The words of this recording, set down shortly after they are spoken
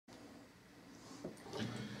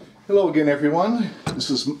Hello again, everyone.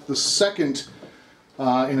 This is the second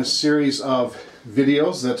in a series of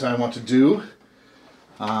videos that I want to do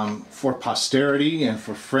for posterity and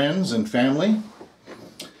for friends and family.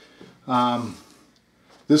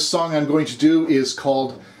 This song I'm going to do is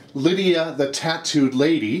called Lydia the Tattooed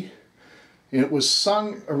Lady. It was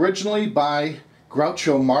sung originally by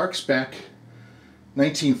Groucho Marx back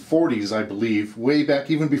 1940s, I believe, way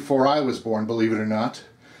back even before I was born, believe it or not.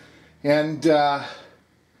 And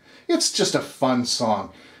it's just a fun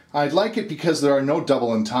song. I like it because there are no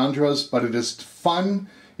double entendres, but it is fun,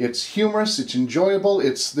 it's humorous, it's enjoyable,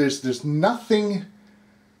 there's nothing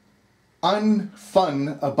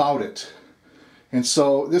unfun about it. And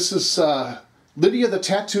so this is Lydia the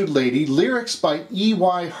Tattooed Lady, lyrics by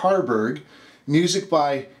E.Y. Harburg, music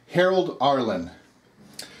by Harold Arlen,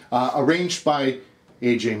 arranged by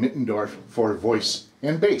A.J. Mittendorf for voice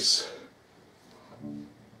and bass.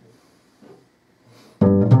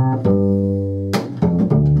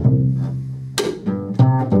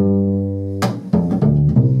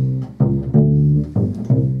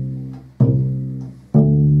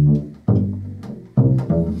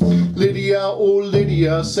 Lydia, oh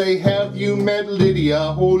Lydia, say have you met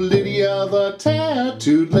Lydia, oh Lydia the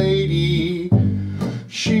Tattooed Lady.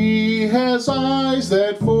 She has eyes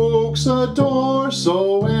that folks adore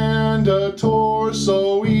so, and a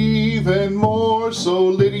torso even more so.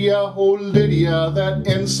 Lydia, oh Lydia, that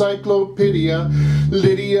encyclopedia,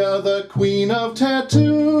 Lydia the Queen of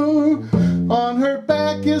Tattoo. On her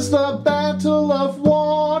back is the Battle of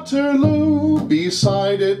Waterloo,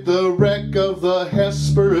 beside it the wreck of the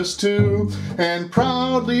Hesperus too, and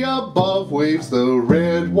proudly above waves the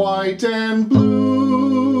red, white, and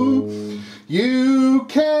blue. You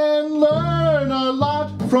can learn a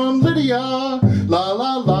lot from Lydia, la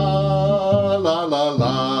la la, la la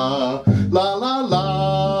la, la la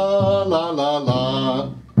la, la la la.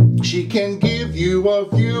 She can give you a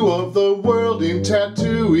view of the world in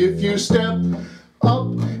tattoo if you step up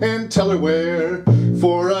and tell her where.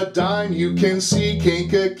 For a dime you can see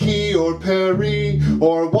Kankakee or Perry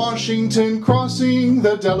or Washington crossing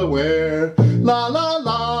the Delaware. La la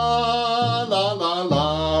la, la la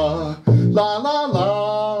la, la la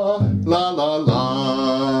la, la la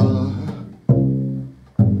la.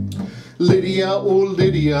 Lydia, oh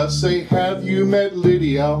Lydia, say have you met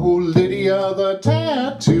Lydia, oh Lydia the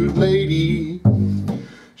Tattooed Lady.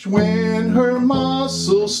 When her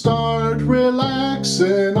muscles start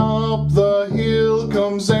relaxing, up the hill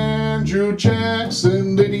comes Andrew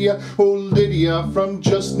Jackson. Lydia, oh Lydia, from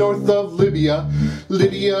just north of Libya,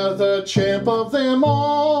 Lydia the champ of them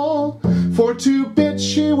all. For 2 bits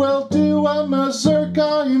she will do a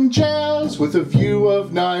mazurka in jazz, with a view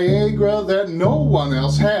of Niagara that no one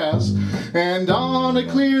else has. And on a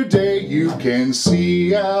clear day you can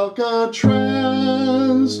see Alcatraz.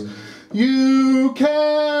 You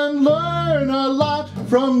can learn a lot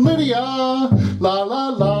from Lydia, la la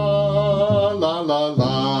la, la la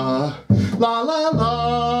la, la la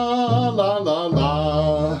la, la la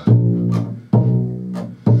la.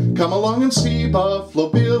 Come along and see Buffalo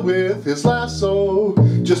Bill with his lasso,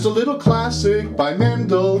 just a little classic by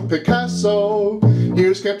Mendel Picasso.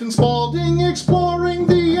 Here's Captain Spaulding exploring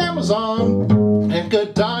the Amazon, and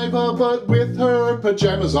Godiva but with her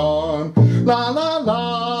pajamas on. La la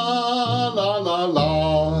la, la la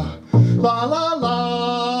la, la la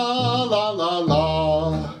la, la la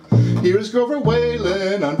la. Here's Grover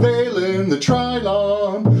Whalen unveiling the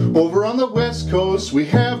Trilon. Over on the west coast we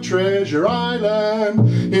have Treasure Island.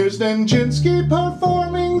 Here's Nijinsky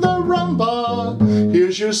performing the rumba.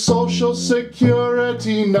 Here's your social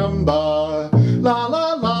security number. La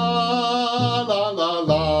la la, la la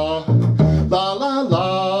la, la la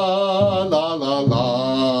la, la la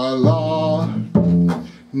la la.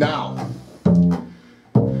 Now,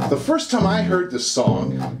 the first time I heard this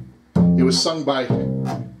song, it was sung by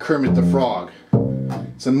Kermit the Frog.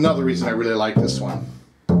 It's another reason I really like this one.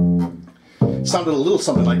 It sounded a little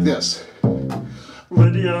something like this.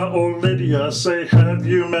 Lydia, oh Lydia, say have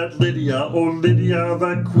you met Lydia, oh Lydia,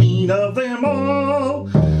 the queen of them all.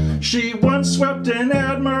 She once swept an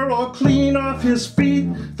admiral clean off his feet.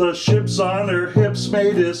 The ships on her hips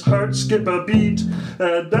made his heart skip a beat.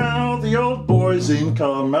 And now the old boy's in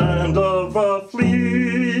command of a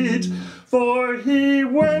fleet. For he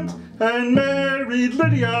went and married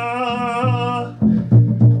Lydia.